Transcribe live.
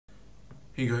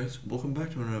Hey guys, welcome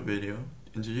back to another video.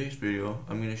 In today's video,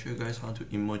 I'm going to show you guys how to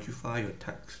emojify your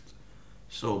text.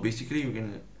 So basically, you're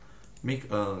going to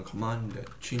make a command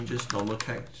that changes normal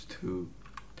text to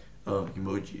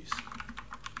emojis.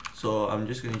 So I'm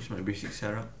just going to use my basic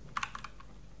setup.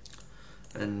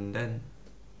 And then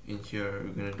in here,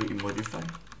 we're going to do emojify.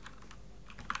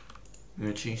 We're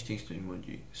going to change things to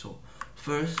emoji. So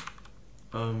first,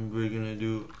 we're going to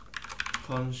do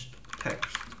const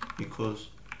text equals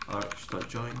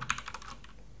args.join.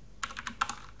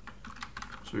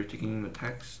 So we're taking the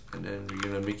text and then we're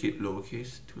gonna make it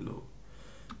lowercase to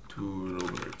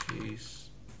lowercase,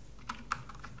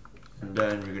 and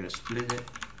then we're gonna split it,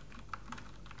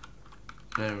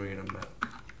 and then we're gonna map,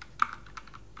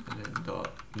 and then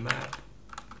dot map,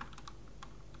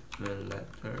 and then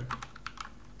letter,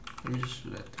 and just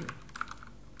letter,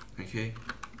 okay,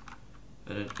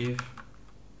 and then if,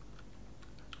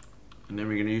 and then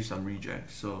we're gonna use some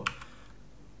regex. So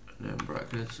and then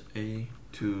brackets a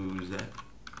to z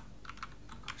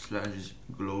slash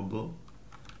global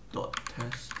dot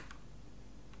test,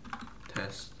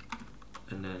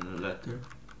 and then a letter,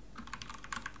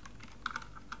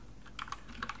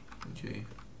 okay,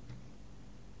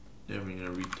 then we're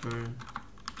gonna return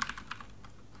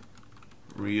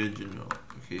regional.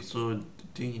 Okay, so the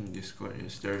thing in Discord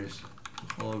is there is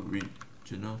called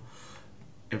regional,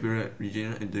 every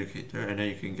regional indicator, and then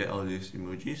you can get all these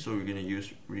emojis. So we're gonna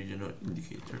use regional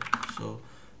indicator. So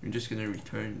we're just gonna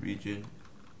return regional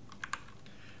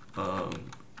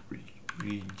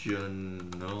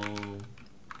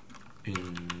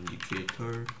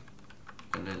indicator,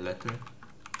 and then letter,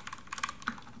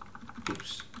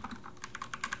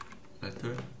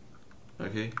 letter,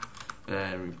 okay,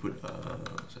 and we put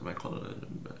semicolon in the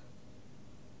back,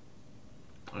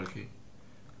 okay,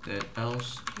 then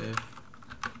else if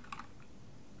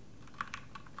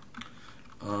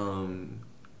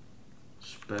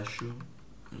special,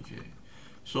 okay,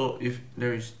 so if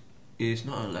there is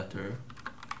not a letter,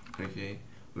 okay,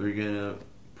 we're gonna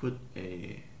put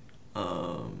a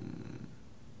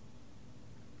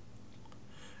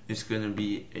it's gonna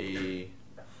be a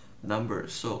number.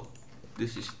 So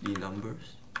this is the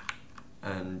numbers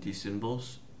and the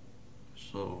symbols.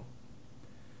 So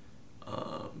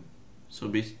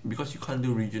because you can't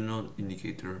do regional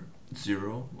indicator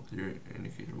 0 or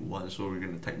indicator 1, so we're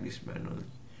gonna type this manually.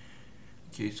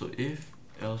 Okay, so if,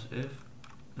 else if,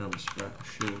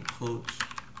 special quotes,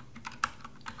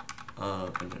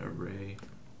 an array,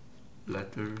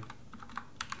 letter,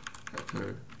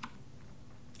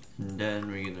 and then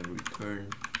we're gonna return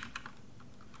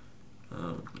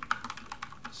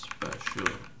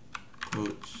special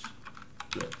quotes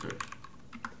letter.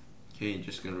 Okay,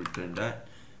 just gonna return that,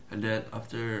 and then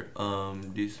after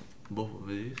both of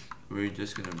these, we're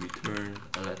just gonna return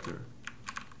a letter.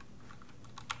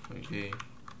 Okay,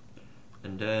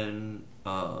 and then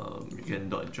you can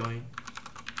dot join.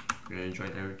 We're gonna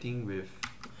join everything with,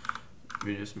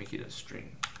 we just make it a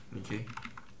string. Okay,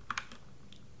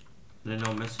 and then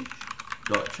our message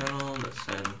dot channel, let's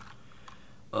send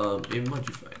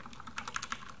emojify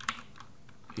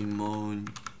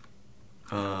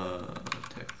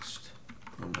text.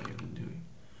 What am I even doing?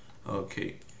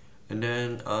 Okay, and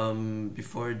then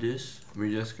before this, we're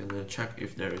just gonna check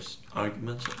if there is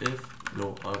arguments. If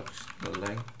no args, the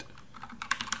length,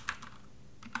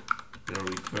 gonna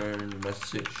return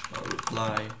message or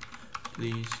reply,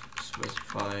 please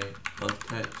specify a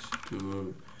text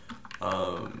to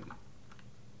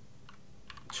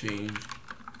change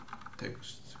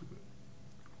text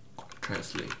to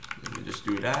translate. Let me just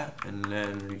do that, and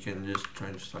then we can just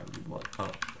try to start the bot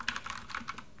up.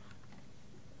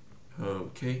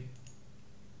 Okay,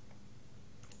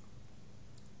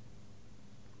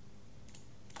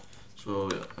 so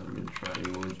yeah, I'm gonna try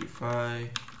Emojify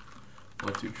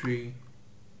 1 2 3.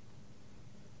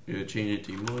 We'll change it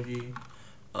to emoji.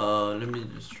 Let me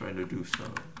just try to do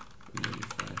some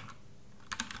Emojify.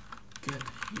 Get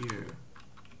here.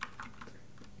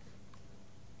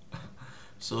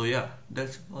 So yeah,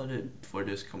 that's about it for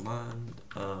this command.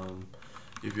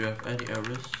 If you have any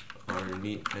errors or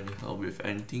need any help with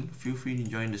anything, feel free to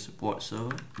join the support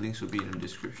server. Links will be in the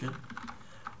description.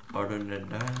 Other than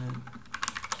that,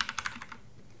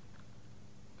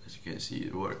 as you can see,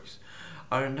 it works.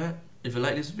 Other than that, if you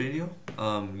like this video,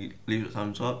 leave a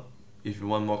thumbs up. If you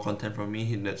want more content from me,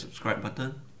 hit that subscribe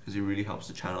button because it really helps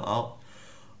the channel out.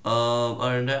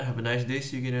 Other than that, have a nice day.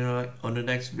 See you again on the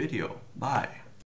next video. Bye.